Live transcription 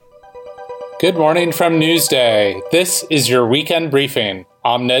Good morning from Newsday. This is your weekend briefing.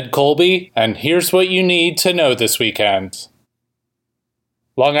 I'm Ned Colby, and here's what you need to know this weekend.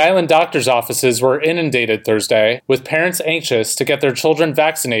 Long Island doctors' offices were inundated Thursday, with parents anxious to get their children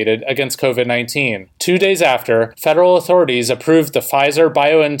vaccinated against COVID-19. 2 days after, federal authorities approved the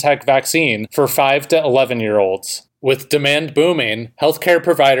Pfizer-BioNTech vaccine for 5 to 11-year-olds. With demand booming, healthcare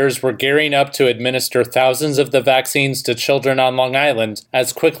providers were gearing up to administer thousands of the vaccines to children on Long Island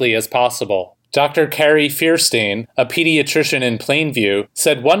as quickly as possible. Dr. Carrie Fierstein, a pediatrician in Plainview,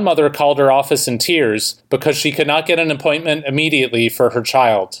 said one mother called her office in tears because she could not get an appointment immediately for her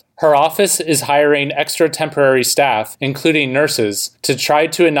child. Her office is hiring extra temporary staff, including nurses, to try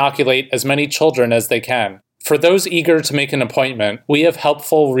to inoculate as many children as they can. For those eager to make an appointment, we have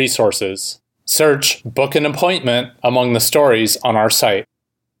helpful resources. Search "Book an Appointment" among the stories on our site.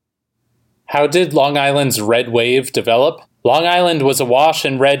 How did Long Island's red wave develop? Long Island was awash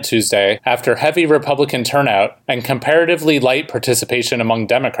in red Tuesday after heavy Republican turnout and comparatively light participation among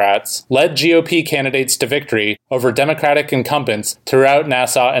Democrats led GOP candidates to victory over Democratic incumbents throughout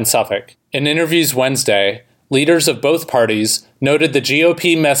Nassau and Suffolk. In interviews Wednesday, leaders of both parties noted the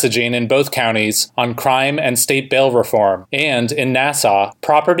GOP messaging in both counties on crime and state bail reform, and in Nassau,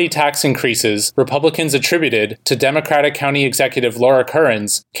 property tax increases Republicans attributed to Democratic County Executive Laura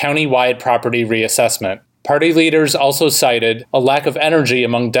Curran's county-wide property reassessment. Party leaders also cited a lack of energy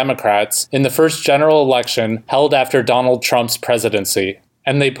among Democrats in the first general election held after Donald Trump's presidency.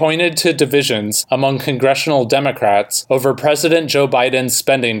 And they pointed to divisions among congressional Democrats over President Joe Biden's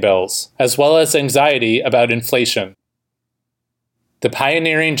spending bills, as well as anxiety about inflation. The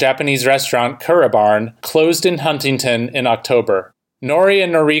pioneering Japanese restaurant Kura Barn closed in Huntington in October. Nori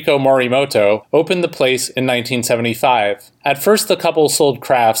and Noriko Morimoto opened the place in 1975. At first, the couple sold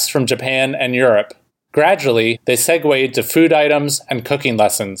crafts from Japan and Europe. Gradually, they segued to food items and cooking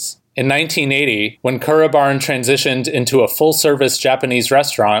lessons. In 1980, when Kura Barn transitioned into a full-service Japanese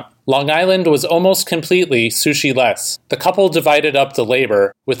restaurant, Long Island was almost completely sushi-less. The couple divided up the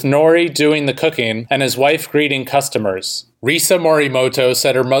labor, with Nori doing the cooking and his wife greeting customers. Risa Morimoto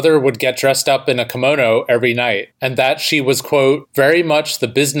said her mother would get dressed up in a kimono every night, and that she was, quote, very much the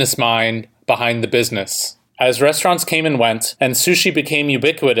business mind behind the business. As restaurants came and went, and sushi became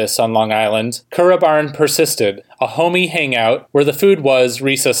ubiquitous on Long Island, Kura Barn persisted, a homey hangout where the food was,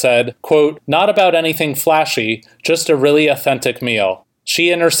 Risa said, quote, not about anything flashy, just a really authentic meal. She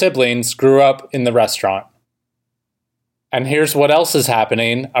and her siblings grew up in the restaurant. And here's what else is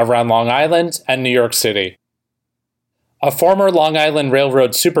happening around Long Island and New York City. A former Long Island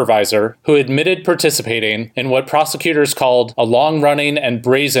Railroad supervisor who admitted participating in what prosecutors called a long-running and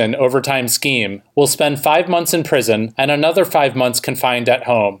brazen overtime scheme will spend 5 months in prison and another 5 months confined at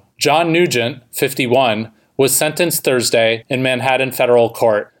home. John Nugent, 51, was sentenced Thursday in Manhattan federal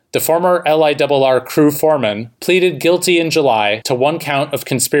court. The former LIRR crew foreman pleaded guilty in July to 1 count of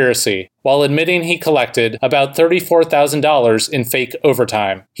conspiracy, while admitting he collected about $34,000 in fake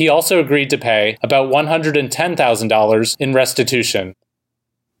overtime. He also agreed to pay about $110,000 in restitution.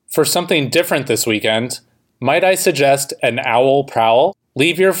 For something different this weekend, might I suggest an owl prowl?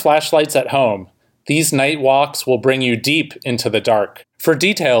 Leave your flashlights at home. These night walks will bring you deep into the dark. For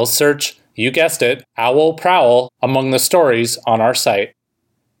details, search, you guessed it, owl prowl among the stories on our site.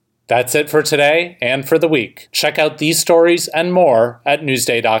 That's it for today and for the week. Check out these stories and more at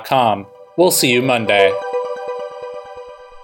Newsday.com. We'll see you Monday.